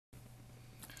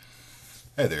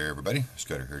Hey there, everybody.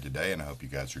 Scudder here today, and I hope you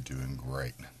guys are doing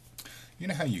great. You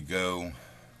know how you go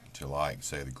to, like,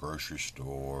 say, the grocery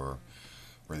store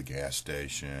or the gas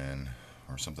station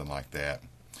or something like that,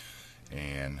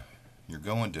 and you're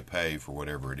going to pay for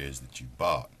whatever it is that you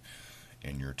bought,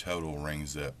 and your total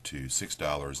rings up to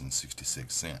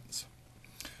 $6.66.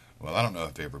 Well, I don't know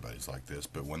if everybody's like this,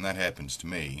 but when that happens to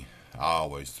me, I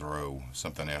always throw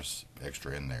something else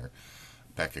extra in there.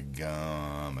 A pack of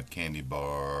gum, a candy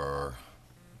bar,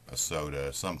 a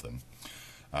soda, something.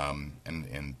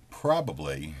 And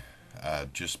probably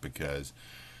just because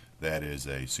that is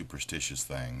a superstitious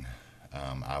thing,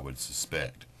 I would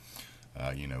suspect.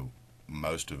 You know,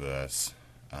 most of us,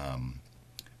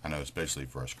 I know especially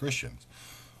for us Christians,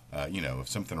 if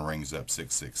something rings up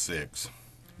 666,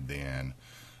 then,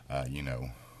 you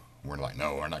know, we're like,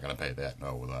 no, we're not going to pay that.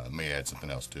 No, let me add something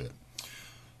else to it.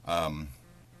 Um,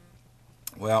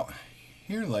 well,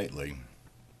 here lately,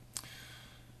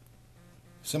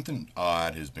 something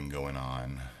odd has been going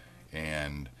on,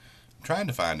 and I'm trying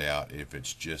to find out if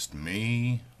it's just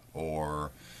me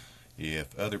or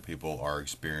if other people are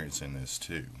experiencing this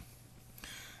too.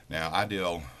 Now, I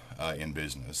deal in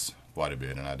business quite a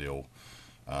bit, and I deal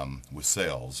with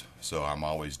sales, so I'm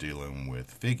always dealing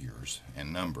with figures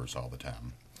and numbers all the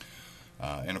time.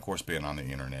 And of course, being on the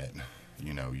internet,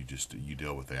 you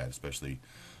deal with that, especially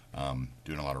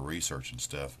doing a lot of research and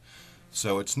stuff.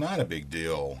 So it's not a big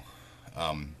deal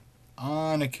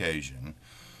on occasion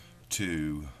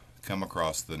to come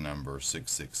across the number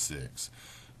 666,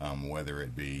 whether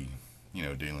it be,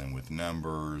 dealing with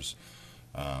numbers,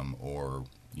 or,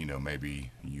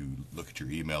 maybe you look at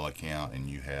your email account and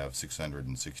you have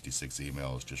 666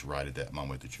 emails just right at that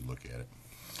moment that you look at it.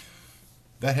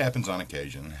 That happens on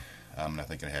occasion, and I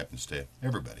think it happens to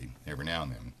everybody every now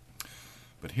and then.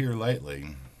 But here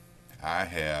lately, I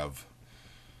have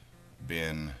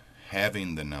been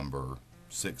having the number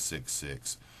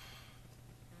 666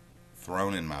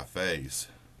 thrown in my face,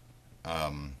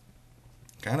 kind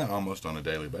of almost on a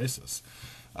daily basis.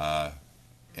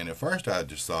 And at first I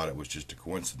just thought it was just a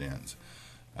coincidence.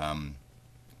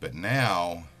 But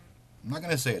now, I'm not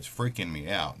going to say it's freaking me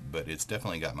out, but it's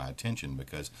definitely got my attention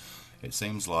because it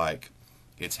seems like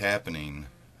it's happening.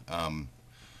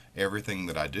 Everything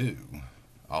that I do,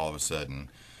 all of a sudden,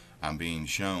 I'm being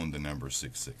shown the number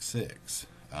 666.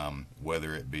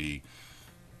 Whether it be,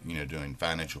 doing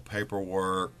financial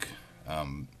paperwork,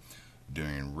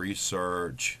 doing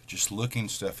research, just looking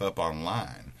stuff up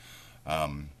online. I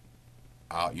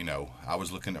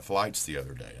was looking at flights the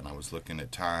other day, and I was looking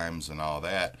at times and all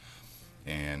that,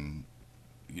 and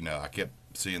I kept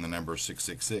seeing the number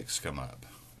 666 come up,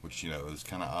 which is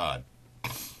kind of odd.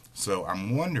 So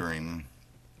I'm wondering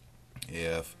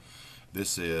if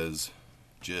this is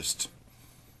just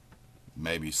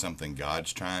maybe something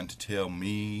God's trying to tell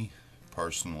me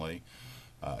personally,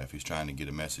 if He's trying to get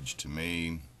a message to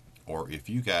me, or if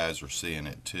you guys are seeing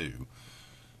it too.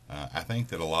 I think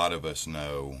that a lot of us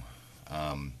know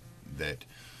that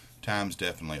times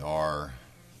definitely are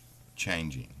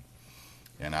changing,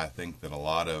 and I think that a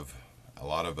lot of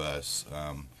us,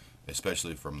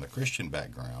 especially from the Christian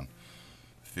background,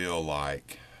 feel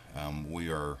like we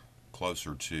are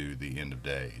closer to the end of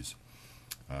days,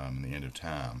 the end of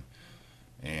time.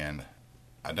 And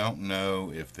I don't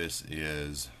know if this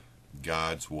is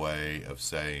God's way of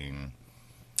saying,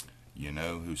 you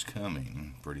know who's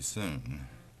coming pretty soon,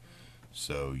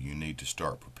 so you need to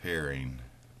start preparing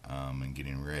and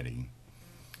getting ready,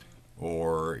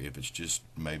 or if it's just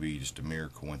maybe just a mere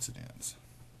coincidence.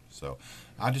 So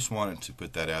I just wanted to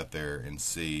put that out there and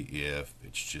see if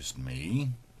it's just me,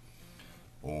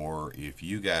 or if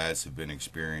you guys have been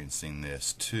experiencing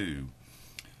this too,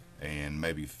 and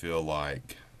maybe feel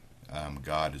like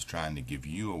God is trying to give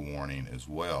you a warning as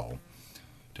well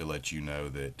to let you know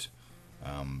that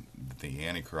the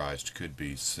Antichrist could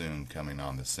be soon coming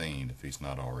on the scene if he's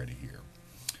not already here.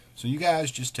 So you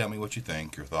guys just tell me what you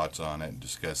think, your thoughts on it, and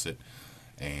discuss it,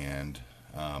 and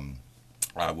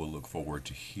I will look forward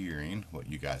to hearing what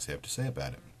you guys have to say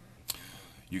about it.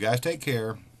 You guys take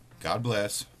care. God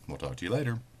bless. We'll talk to you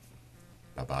later.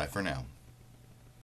 Bye-bye for now.